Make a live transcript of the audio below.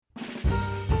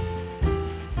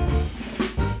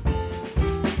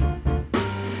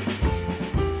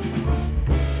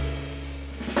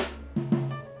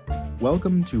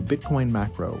Welcome to Bitcoin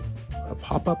Macro, a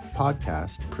pop-up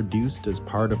podcast produced as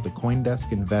part of the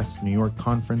CoinDesk Invest New York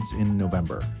conference in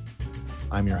November.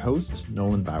 I'm your host,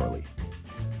 Nolan Bowerly.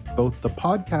 Both the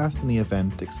podcast and the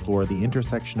event explore the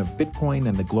intersection of Bitcoin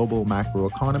and the global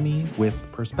macroeconomy with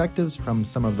perspectives from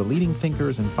some of the leading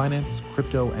thinkers in finance,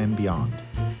 crypto, and beyond.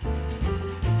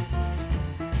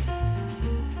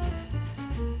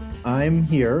 I'm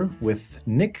here with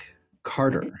Nick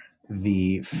Carter,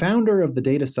 the founder of the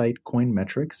data site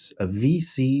Coinmetrics, a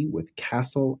VC with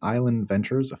Castle Island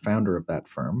Ventures, a founder of that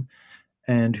firm,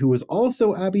 and who was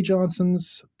also Abby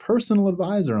Johnson's personal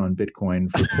advisor on Bitcoin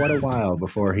for quite a while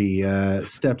before he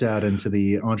stepped out into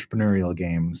the entrepreneurial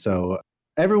game. So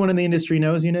everyone in the industry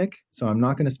knows you, Nick, so I'm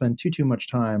not going to spend too much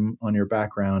time on your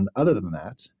background other than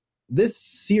that. This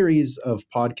series of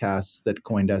podcasts that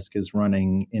CoinDesk is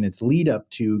running in its lead up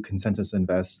to Consensus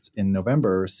Invest in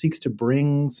November seeks to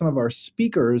bring some of our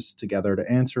speakers together to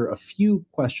answer a few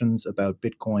questions about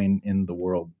Bitcoin in the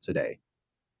world today.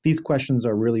 These questions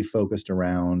are really focused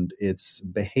around its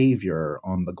behavior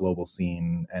on the global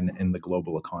scene and in the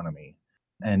global economy.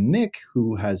 And Nick,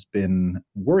 who has been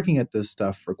working at this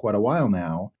stuff for quite a while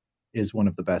now, is one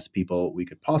of the best people we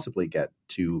could possibly get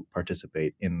to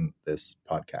participate in this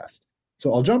podcast.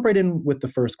 So I'll jump right in with the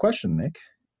first question, Nick.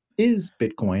 Is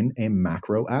Bitcoin a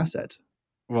macro asset?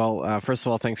 Well, first of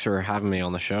all, thanks for having me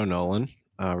on the show, Nolan.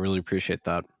 Really appreciate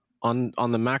that. On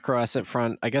the macro asset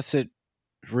front, I guess it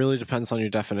really depends on your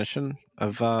definition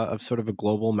of sort of a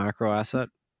global macro asset.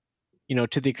 You know,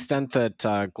 to the extent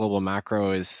that global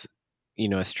macro is,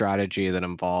 a strategy that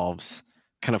involves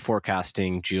kind of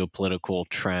forecasting geopolitical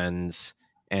trends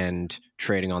and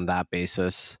trading on that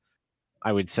basis,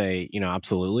 I would say,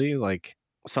 absolutely. Like,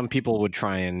 some people would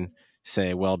try and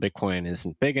say, well, Bitcoin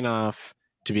isn't big enough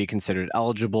to be considered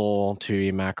eligible to be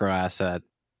a macro asset,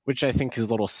 which I think is a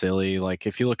little silly. Like,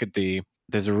 if you look at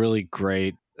there's a really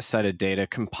great set of data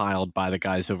compiled by the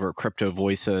guys over at Crypto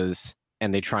Voices,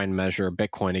 and they try and measure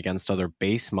Bitcoin against other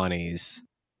base monies,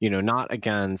 not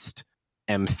against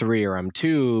M3 or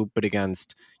M2, but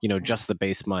against, just the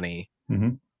base money.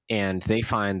 Mm-hmm. And they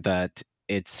find that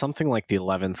it's something like the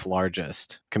 11th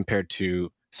largest compared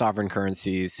to sovereign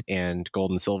currencies and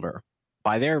gold and silver.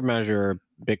 By their measure,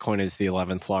 Bitcoin is the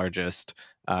 11th largest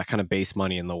kind of base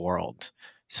money in the world.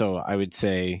 So I would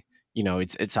say,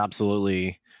 it's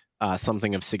absolutely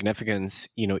something of significance,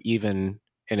 even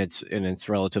in its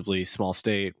relatively small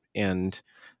state. And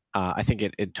I think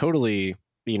it totally,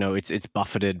 it's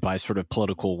buffeted by sort of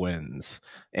political winds.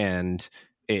 And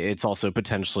it's also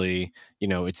potentially,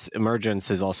 its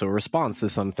emergence is also a response to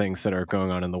some things that are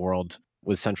going on in the world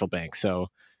with central banks. So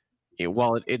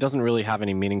while it doesn't really have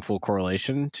any meaningful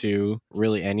correlation to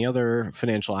really any other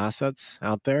financial assets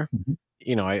out there,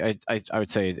 I would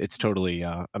say it's totally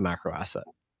a macro asset.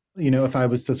 If I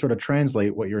was to sort of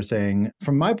translate what you're saying,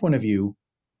 from my point of view,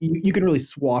 you can really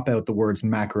swap out the words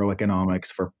macroeconomics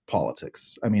for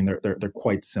politics. I mean, they're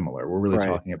quite similar. We're really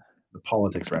talking about the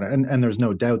politics right now. And there's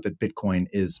no doubt that Bitcoin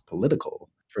is political.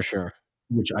 For sure.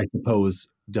 Which I suppose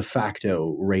de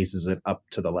facto raises it up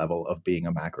to the level of being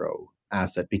a macro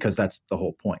asset, because that's the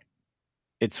whole point.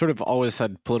 It sort of always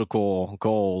had political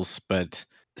goals, but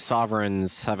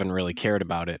sovereigns haven't really cared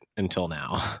about it until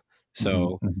now.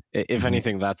 So if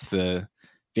anything, that's the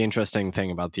interesting thing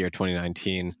about the year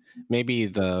 2019. Maybe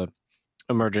the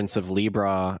emergence of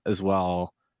Libra as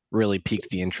well really piqued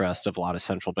the interest of a lot of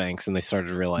central banks, and they started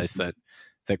to realize that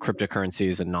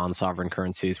cryptocurrencies and non-sovereign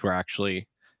currencies were actually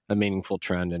a meaningful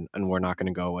trend, and we're not going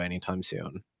to go away anytime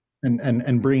soon.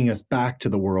 And bringing us back to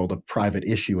the world of private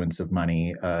issuance of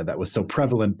money that was so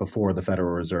prevalent before the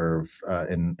Federal Reserve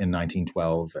in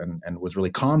 1912 and was really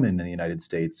common in the United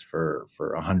States for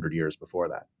 100 years before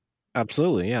that.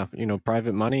 Absolutely, yeah.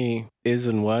 Private money is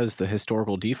and was the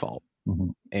historical default. Mm-hmm.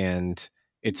 And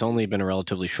it's only been a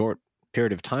relatively short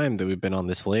period of time that we've been on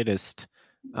this latest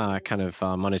kind of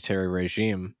monetary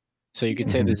regime. So you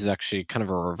could say this is actually kind of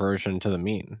a reversion to the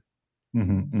mean.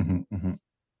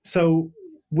 So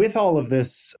with all of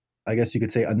this, I guess you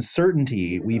could say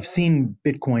uncertainty, we've seen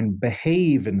Bitcoin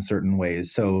behave in certain ways.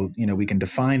 So, we can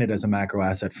define it as a macro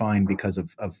asset, fine, because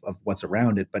of what's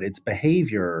around it, but its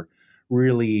behavior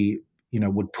really,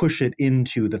 would push it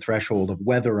into the threshold of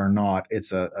whether or not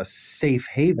it's a safe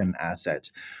haven asset.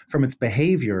 From its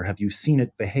behavior, have you seen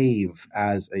it behave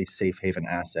as a safe haven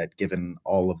asset, given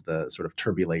all of the sort of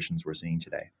turbulations we're seeing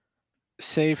today?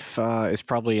 Safe is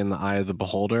probably in the eye of the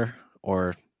beholder,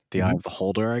 or the eye of the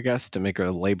holder, I guess, to make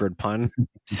a labored pun.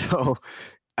 So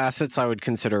assets I would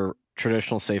consider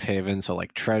traditional safe havens, so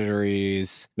like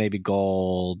treasuries, maybe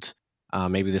gold,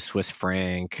 maybe the Swiss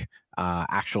franc,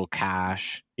 actual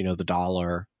cash, the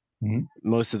dollar. Mhm.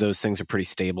 Most of those things are pretty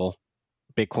stable.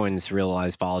 Bitcoin's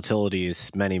realized volatility is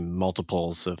many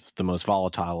multiples of the most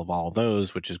volatile of all of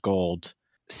those, which is gold.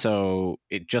 So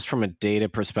it just from a data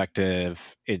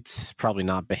perspective, it's probably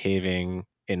not behaving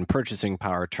in purchasing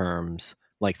power terms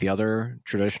like the other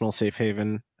traditional safe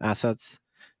haven assets.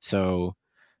 So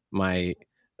my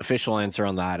official answer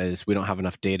on that is we don't have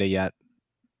enough data yet.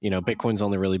 Bitcoin's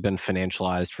only really been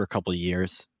financialized for a couple of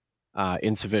years.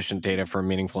 Insufficient data for a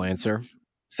meaningful answer.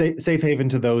 Safe haven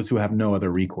to those who have no other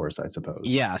recourse, I suppose.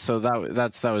 Yeah, so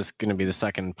that was going to be the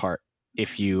second part.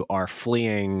 If you are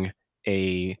fleeing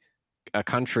a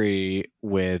country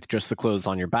with just the clothes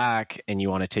on your back and you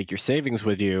want to take your savings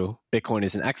with you, Bitcoin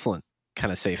is an excellent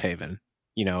kind of safe haven.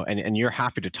 And you're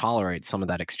happy to tolerate some of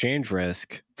that exchange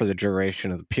risk for the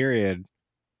duration of the period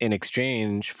in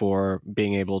exchange for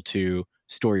being able to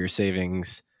store your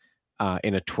savings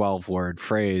in a 12-word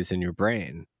phrase in your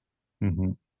brain.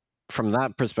 Mm-hmm. From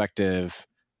that perspective,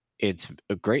 it's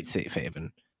a great safe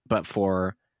haven. But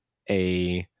for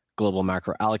a global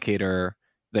macro allocator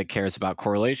that cares about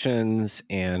correlations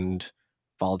and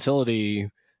volatility,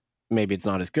 maybe it's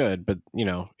not as good. But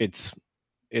it's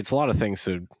a lot of things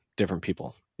to different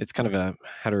people. It's kind of a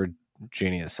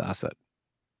heterogeneous asset.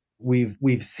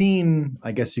 We've seen,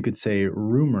 I guess you could say,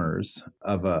 rumors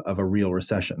of a real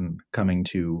recession coming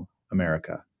to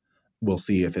America. We'll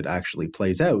see if it actually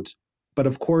plays out. But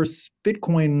of course,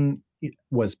 Bitcoin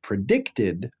was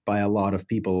predicted by a lot of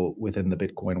people within the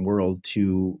Bitcoin world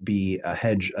to be a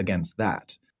hedge against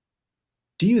that.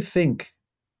 Do you think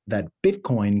that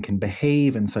Bitcoin can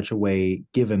behave in such a way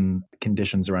given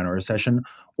conditions around a recession,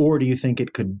 or do you think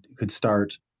it could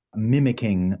start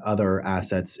mimicking other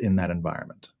assets in that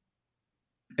environment?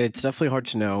 It's definitely hard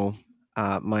to know.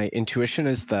 My intuition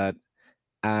is that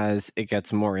as it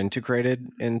gets more integrated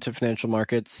into financial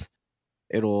markets,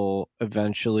 it'll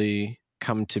eventually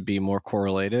come to be more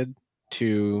correlated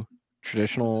to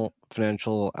traditional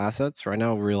financial assets. Right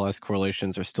now, realized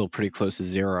correlations are still pretty close to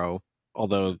zero,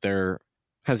 although there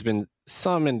has been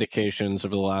some indications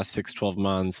over the last 6-12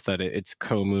 months that it's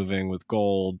co-moving with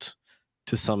gold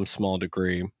to some small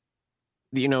degree.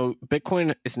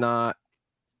 Bitcoin is not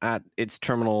at its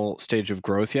terminal stage of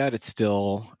growth yet. It's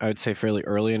still, I would say, fairly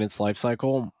early in its life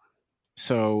cycle.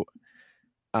 So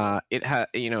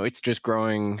it's just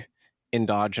growing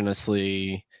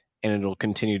endogenously, and it'll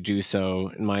continue to do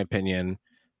so, in my opinion.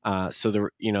 So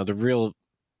the real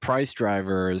price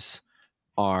drivers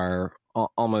are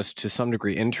almost to some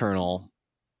degree internal.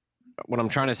 What I'm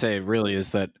trying to say really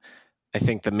is that I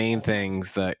think the main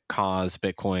things that cause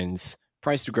Bitcoin's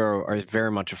price to grow are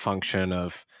very much a function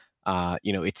of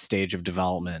its stage of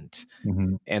development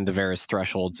Mm-hmm. and the various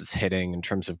thresholds it's hitting in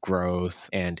terms of growth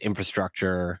and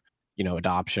infrastructure,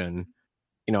 adoption.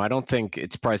 I don't think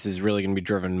its price is really going to be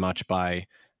driven much by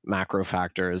macro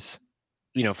factors,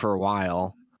 for a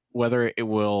while. Whether it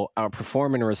will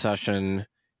outperform in a recession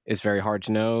is very hard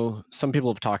to know. Some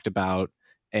people have talked about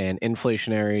an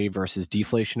inflationary versus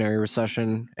deflationary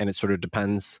recession, and it sort of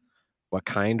depends what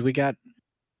kind we get.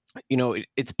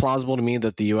 It's plausible to me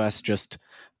that the US just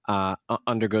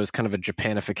undergoes kind of a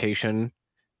Japanification,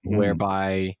 Mm-hmm.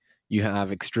 whereby you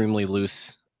have extremely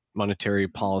loose monetary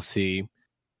policy,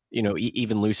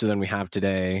 even looser than we have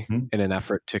today, in an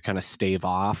effort to kind of stave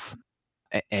off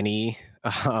any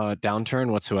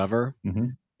downturn whatsoever. Mm-hmm.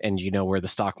 And where the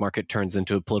stock market turns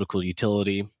into a political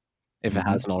utility if it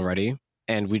hasn't already,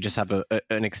 and we just have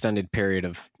an extended period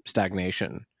of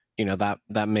stagnation.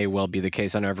 That may well be the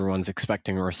case. I know everyone's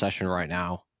expecting a recession right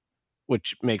now,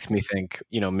 which makes me think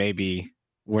maybe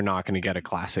we're not going to get a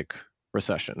classic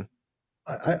recession.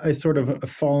 I sort of have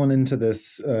fallen into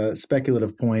this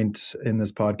speculative point in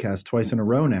this podcast twice in a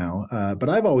row now, but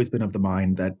I've always been of the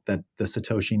mind that the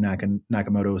Satoshi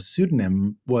Nakamoto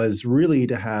pseudonym was really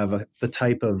to have the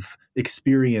type of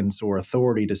experience or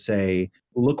authority to say,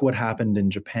 look what happened in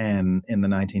Japan in the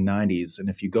 1990s. And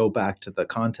if you go back to the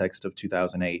context of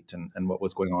 2008 and what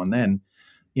was going on then,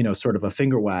 sort of a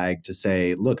finger wag to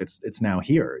say, look, it's now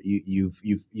here.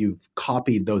 You've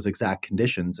copied those exact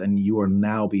conditions, and you are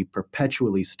now be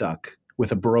perpetually stuck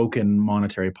with a broken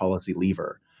monetary policy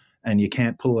lever, and you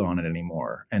can't pull it on it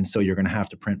anymore. And so you're going to have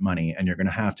to print money, and you're going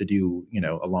to have to do,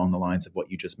 along the lines of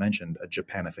what you just mentioned, a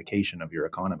Japanification of your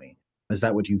economy. Is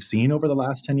that what you've seen over the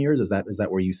last 10 years? Is that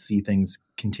where you see things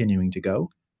continuing to go?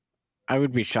 I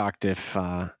would be shocked if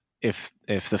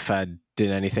the Fed did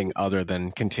anything other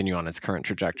than continue on its current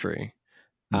trajectory,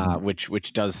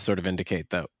 which does sort of indicate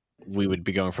that we would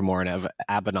be going for more an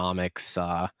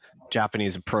Abenomics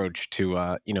Japanese approach to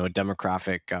a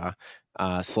demographic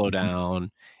slowdown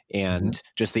Mm-hmm. and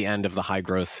just the end of the high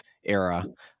growth era.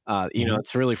 Mm-hmm.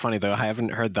 It's really funny though. I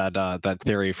haven't heard that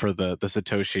theory for the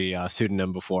Satoshi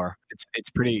pseudonym before. It's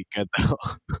pretty good though.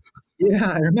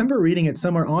 Yeah, I remember reading it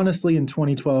somewhere, honestly, in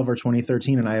 2012 or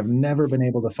 2013, and I have never been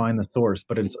able to find the source.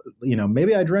 But it's,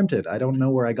 maybe I dreamt it. I don't know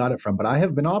where I got it from, but I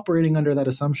have been operating under that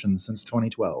assumption since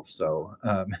 2012. So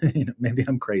maybe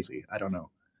I'm crazy. I don't know.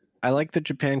 I like the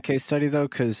Japan case study though,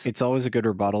 because it's always a good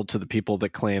rebuttal to the people that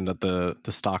claim that the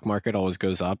stock market always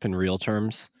goes up in real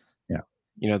terms.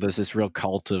 Yeah. There's this real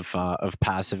cult of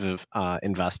passive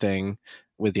investing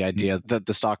with the idea that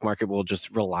the stock market will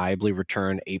just reliably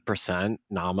return 8%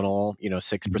 nominal,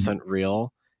 6%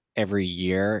 real every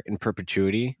year in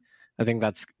perpetuity. I think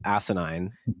that's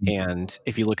asinine. Mm-hmm. And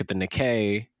if you look at the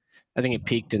Nikkei, I think it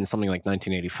peaked in something like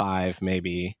 1985,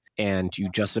 maybe, and you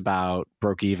just about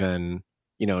broke even,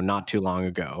 not too long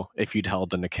ago if you'd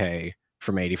held the Nikkei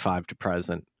from 85 to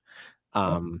present.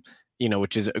 Yeah. Um,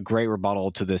 which is a great rebuttal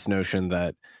to this notion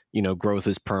that growth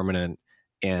is permanent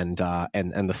and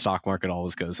the stock market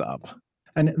always goes up.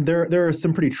 And there are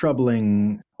some pretty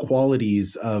troubling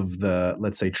qualities of the,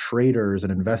 let's say, traders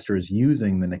and investors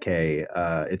using the Nikkei.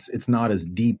 It's not as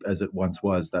deep as it once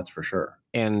was, that's for sure.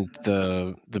 And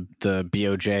the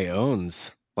BOJ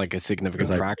owns like a significant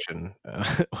Because fraction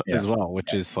yeah. as well,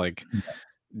 which is like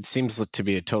it seems to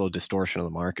be a total distortion of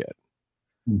the market.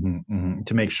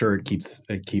 To make sure it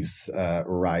keeps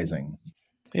rising.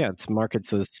 Yeah, it's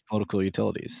markets as political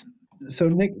utilities. So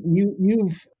Nick,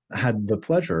 you've had the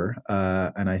pleasure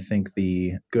and I think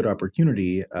the good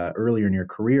opportunity earlier in your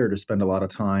career to spend a lot of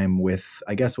time with,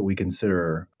 I guess, what we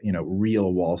consider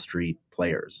real Wall Street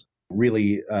players.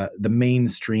 Really, the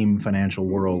mainstream financial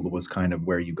world was kind of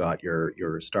where you got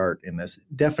your start in this.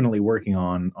 Definitely working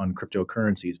on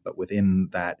cryptocurrencies, but within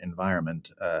that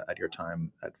environment at your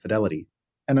time at Fidelity.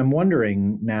 And I'm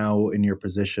wondering now, in your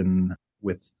position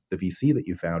with the VC that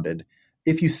you founded,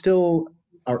 if you still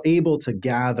are able to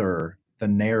gather the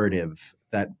narrative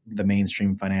that the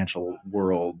mainstream financial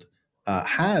world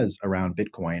has around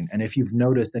Bitcoin, and if you've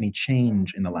noticed any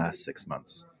change in the last 6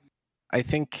 months. I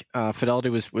think Fidelity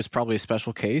was probably a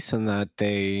special case in that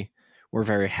they were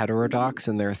very heterodox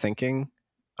in their thinking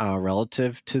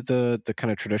relative to the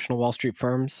kind of traditional Wall Street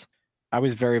firms. I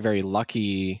was very, very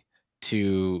lucky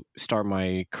to start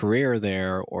my career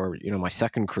there, or my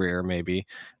second career maybe,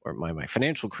 or my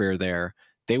financial career there.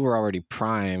 They were already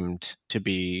primed to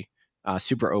be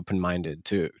super open-minded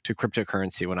to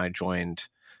cryptocurrency when I joined,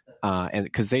 and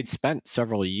because they'd spent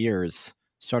several years,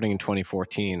 starting in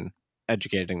 2014,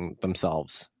 educating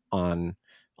themselves on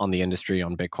the industry,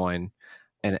 on Bitcoin,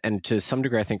 and to some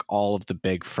degree, I think all of the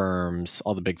big firms,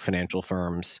 all the big financial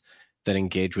firms that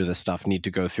engage with this stuff need to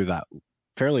go through that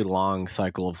fairly long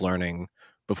cycle of learning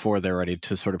before they're ready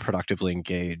to sort of productively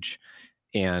engage.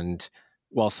 And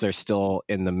whilst they're still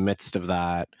in the midst of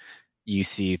that, you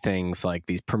see things like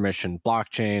these permission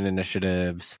blockchain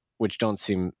initiatives, which don't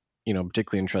seem,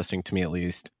 particularly interesting to me at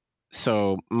least.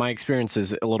 So my experience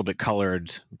is a little bit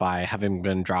colored by having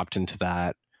been dropped into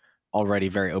that already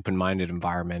very open-minded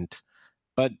environment.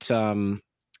 But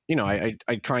I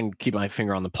try and keep my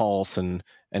finger on the pulse and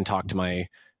talk to my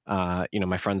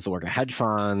my friends that work at hedge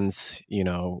funds,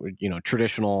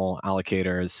 traditional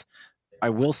allocators. I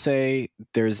will say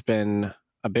there's been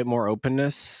a bit more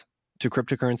openness to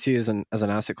cryptocurrency as an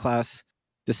asset class.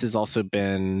 This has also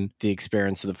been the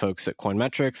experience of the folks at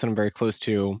Coinmetrics that I'm very close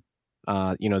to.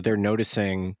 They're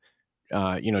noticing,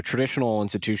 traditional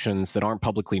institutions that aren't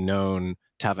publicly known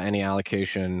to have any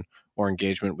allocation or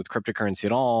engagement with cryptocurrency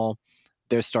at all.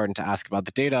 They're starting to ask about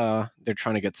the data. They're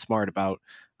trying to get smart about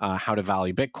how to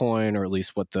value Bitcoin, or at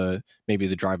least what maybe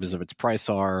the drivers of its price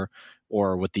are,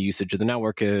 or what the usage of the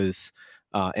network is,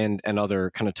 and other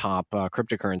kind of top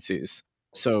cryptocurrencies.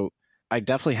 So I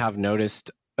definitely have noticed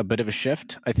a bit of a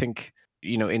shift. I think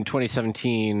in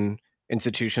 2017,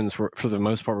 institutions were, for the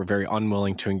most part, were very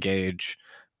unwilling to engage.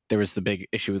 There was the big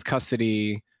issue with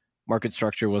custody. Market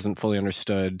structure wasn't fully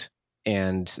understood,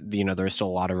 and there's still a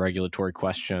lot of regulatory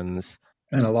questions.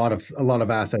 And a lot of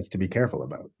assets to be careful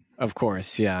about. Of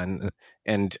course, yeah,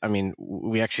 and I mean,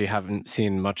 we actually haven't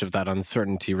seen much of that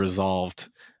uncertainty resolved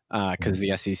because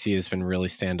the SEC has been really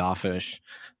standoffish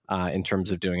in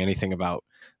terms of doing anything about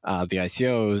the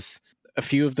ICOs. A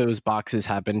few of those boxes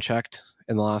have been checked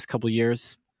in the last couple of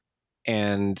years,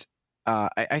 and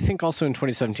I think also in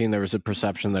 2017 there was a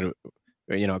perception that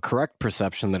a correct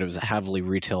perception that it was a heavily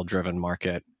retail-driven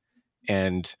market,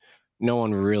 and no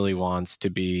one really wants to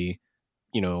be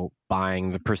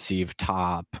buying the perceived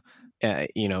top,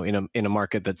 in a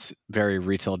market that's very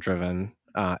retail driven.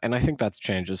 And I think that's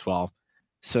changed as well.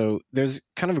 So there's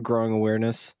kind of a growing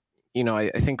awareness.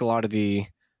 I think a lot of the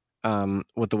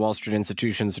what the Wall Street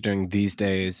institutions are doing these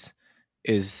days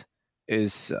is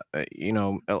a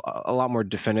lot more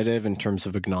definitive in terms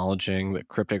of acknowledging that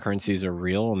cryptocurrencies are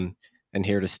real and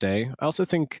here to stay. I also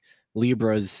think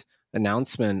Libra's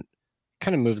announcement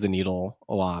kind of moved the needle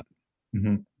a lot.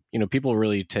 Mm-hmm. People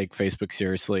really take Facebook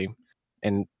seriously,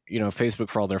 and Facebook,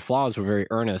 for all their flaws, were very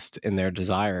earnest in their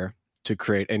desire to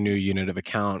create a new unit of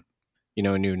account, a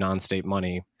new non-state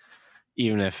money,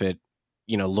 even if it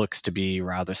looks to be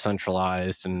rather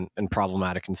centralized and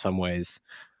problematic in some ways.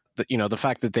 The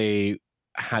fact that they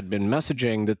had been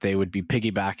messaging that they would be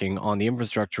piggybacking on the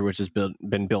infrastructure which has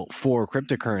been built for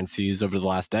cryptocurrencies over the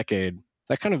last decade,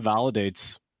 that kind of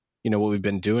validates what we've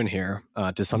been doing here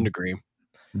to some degree,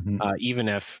 Mm-hmm. even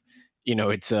if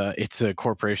it's a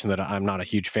corporation that I'm not a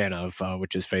huge fan of,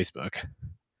 which is Facebook.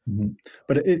 Mm-hmm.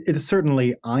 But it is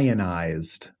certainly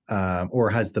ionized, or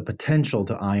has the potential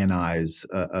to ionize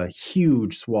a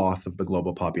huge swath of the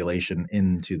global population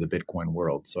into the Bitcoin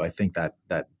world. So I think that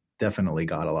definitely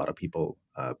got a lot of people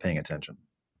paying attention.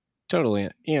 Totally.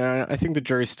 I think the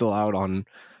jury's still out on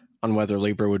whether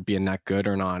Libra would be a net good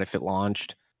or not if it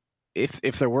launched.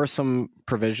 If there were some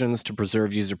provisions to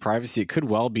preserve user privacy, it could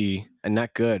well be a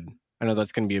net good. I know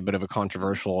that's going to be a bit of a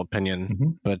controversial opinion, Mm-hmm.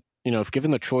 but if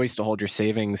given the choice to hold your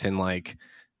savings in like,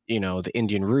 the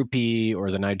Indian rupee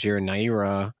or the Nigerian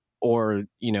naira, or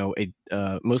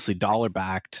a mostly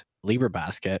dollar-backed Libra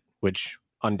basket, which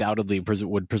undoubtedly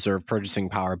would preserve purchasing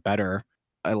power better,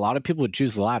 a lot of people would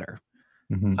choose the latter.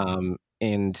 Mm-hmm.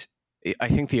 And I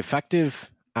think the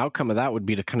effective outcome of that would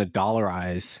be to kind of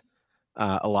dollarize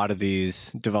a lot of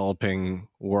these developing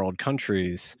world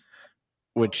countries,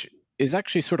 which is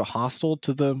actually sort of hostile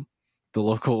to the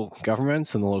local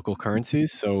governments and the local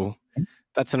currencies. So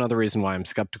that's another reason why I'm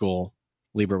skeptical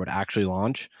Libra would actually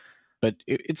launch. But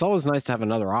it's always nice to have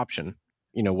another option,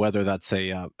 whether that's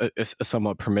a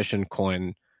somewhat permission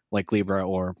coin like Libra,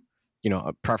 or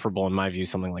preferable in my view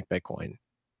something like Bitcoin.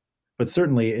 But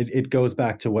certainly it goes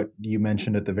back to what you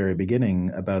mentioned at the very beginning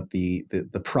about the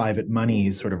private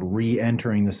monies sort of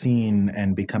re-entering the scene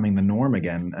and becoming the norm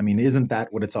again. I mean, isn't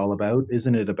that what it's all about?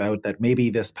 Isn't it about that maybe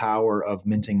this power of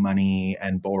minting money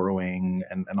and borrowing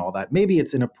and all that, maybe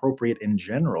it's inappropriate in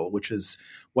general, which is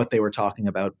what they were talking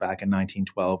about back in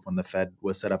 1912 when the Fed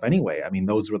was set up anyway. I mean,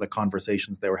 those were the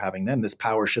conversations they were having then. This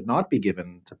power should not be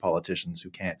given to politicians who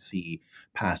can't see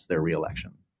past their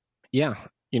reelection. Yeah.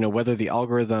 Whether the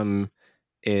algorithm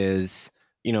is,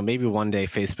 maybe one day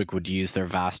Facebook would use their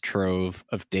vast trove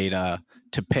of data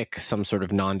to pick some sort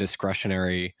of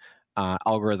non-discretionary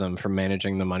algorithm for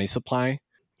managing the money supply,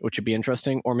 which would be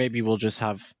interesting. Or maybe we'll just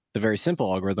have the very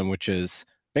simple algorithm, which is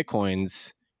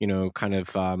Bitcoin's, kind of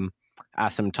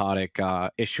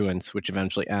asymptotic issuance, which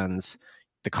eventually ends.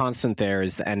 The constant there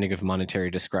is the ending of monetary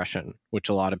discretion, which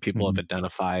a lot of people have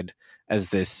identified as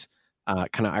this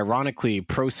kind of ironically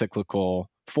pro-cyclical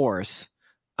force,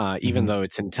 even though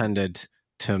it's intended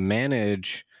to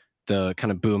manage the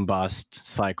kind of boom bust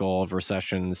cycle of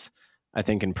recessions. I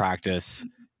think in practice,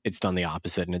 it's done the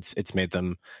opposite, and it's made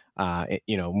them,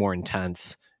 more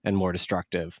intense and more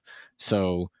destructive.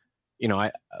 So,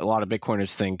 a lot of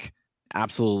Bitcoiners think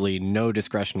absolutely no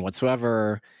discretion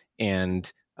whatsoever,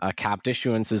 and capped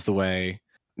issuance is the way.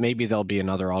 Maybe there'll be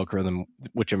another algorithm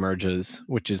which emerges,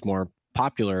 which is more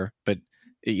popular, but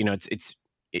it's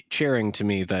cheering to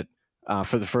me that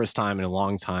for the first time in a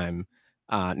long time,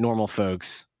 normal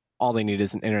folks, all they need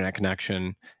is an internet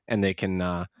connection, and they can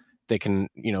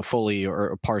fully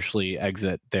or partially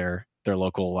exit their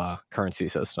local currency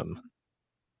system.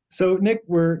 So, Nick,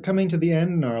 we're coming to the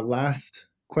end, our last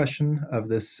question of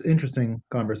this interesting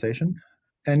conversation.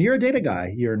 And you're a data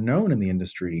guy. You're known in the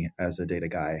industry as a data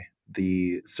guy.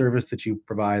 The service that you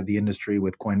provide the industry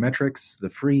with Coinmetrics, the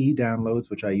free downloads,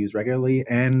 which I use regularly,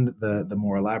 and the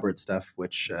more elaborate stuff,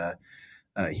 which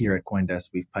here at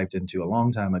CoinDesk we've piped into a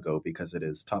long time ago because it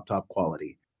is top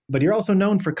quality. But you're also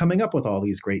known for coming up with all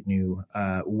these great new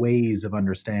ways of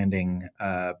understanding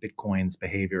Bitcoin's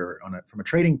behavior from a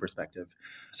trading perspective.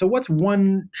 So, what's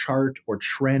one chart or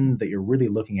trend that you're really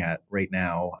looking at right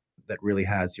now that really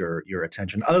has your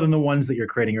attention, other than the ones that you're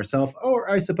creating yourself?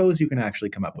 Or I suppose you can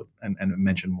actually come up with and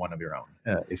mention one of your own,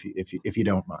 if you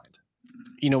don't mind.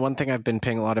 One thing I've been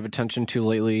paying a lot of attention to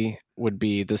lately would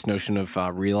be this notion of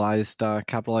realized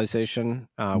capitalization,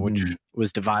 which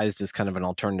was devised as kind of an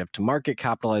alternative to market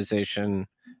capitalization.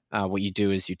 What you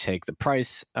do is you take the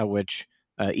price at which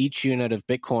each unit of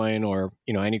Bitcoin, or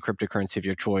any cryptocurrency of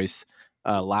your choice,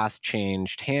 last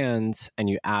changed hands, and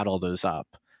you add all those up.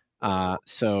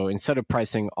 So instead of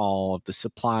pricing all of the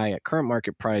supply at current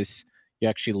market price, you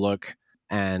actually look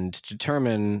and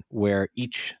determine where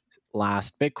each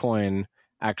last Bitcoin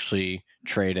actually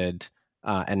traded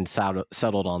and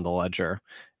settled on the ledger,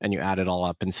 and you add it all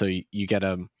up. And so you get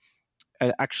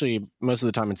actually, most of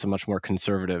the time, it's a much more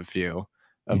conservative view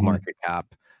of market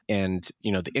cap. And,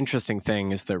 the interesting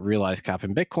thing is that realized cap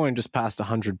in Bitcoin just passed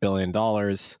 $100 billion,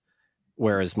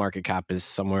 whereas market cap is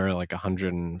somewhere like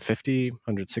 150,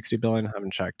 160 billion, I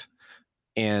haven't checked.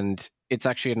 And it's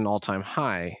actually at an all-time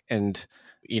high. And,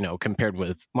 compared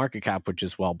with market cap, which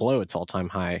is well below its all-time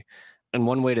high. And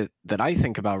one way that I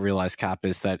think about realized cap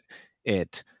is that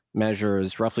it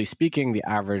measures, roughly speaking, the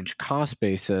average cost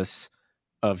basis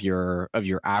of your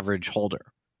average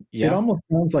holder. Yeah. It almost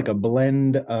sounds like a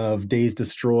blend of Days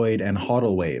Destroyed and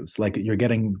HODL waves. Like you're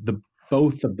getting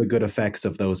both of the good effects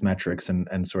of those metrics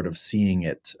and sort of seeing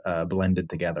it blended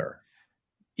together.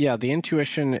 Yeah, the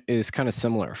intuition is kind of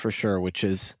similar for sure, which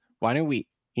is why don't we,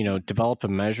 develop a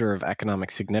measure of economic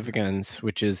significance,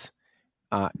 which is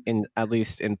at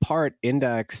least in part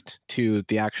indexed to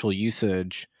the actual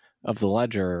usage of the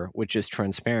ledger, which is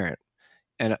transparent.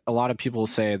 And a lot of people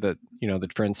say that, the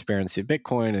transparency of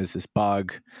Bitcoin is this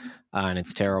bug and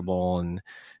it's terrible. And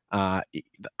I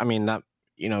mean, that,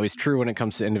 is true when it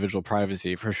comes to individual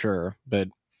privacy for sure. But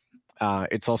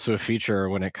it's also a feature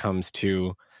when it comes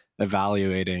to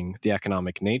evaluating the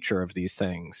economic nature of these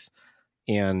things.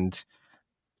 And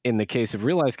in the case of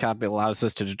realized cap, it allows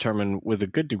us to determine with a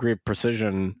good degree of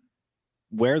precision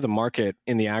where the market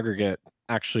in the aggregate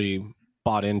actually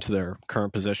bought into their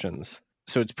current positions.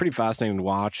 So it's pretty fascinating to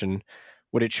watch. And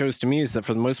what it shows to me is that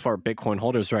for the most part, Bitcoin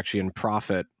holders are actually in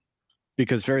profit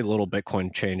because very little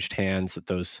Bitcoin changed hands at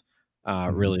those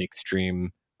really extreme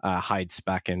heights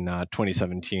back in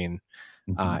 2017.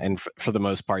 And for the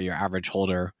most part, your average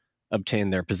holder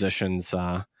obtained their positions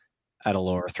at a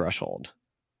lower threshold.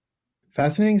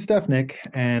 Fascinating stuff, Nick.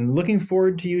 And looking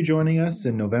forward to you joining us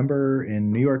in November in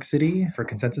New York City for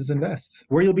Consensus Invest,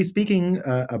 where you'll be speaking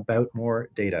about more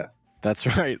data. That's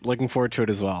right. Looking forward to it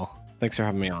as well. Thanks for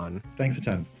having me on. Thanks a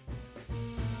ton.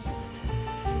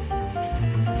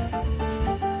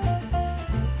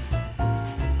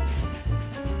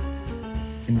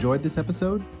 Enjoyed this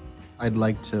episode? I'd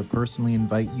like to personally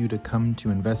invite you to come to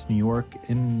Invest New York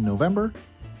in November.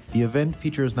 The event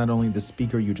features not only the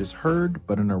speaker you just heard,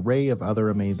 but an array of other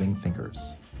amazing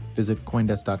thinkers. Visit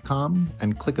Coindesk.com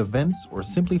and click events or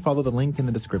simply follow the link in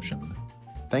the description.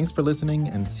 Thanks for listening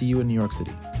and see you in New York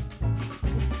City.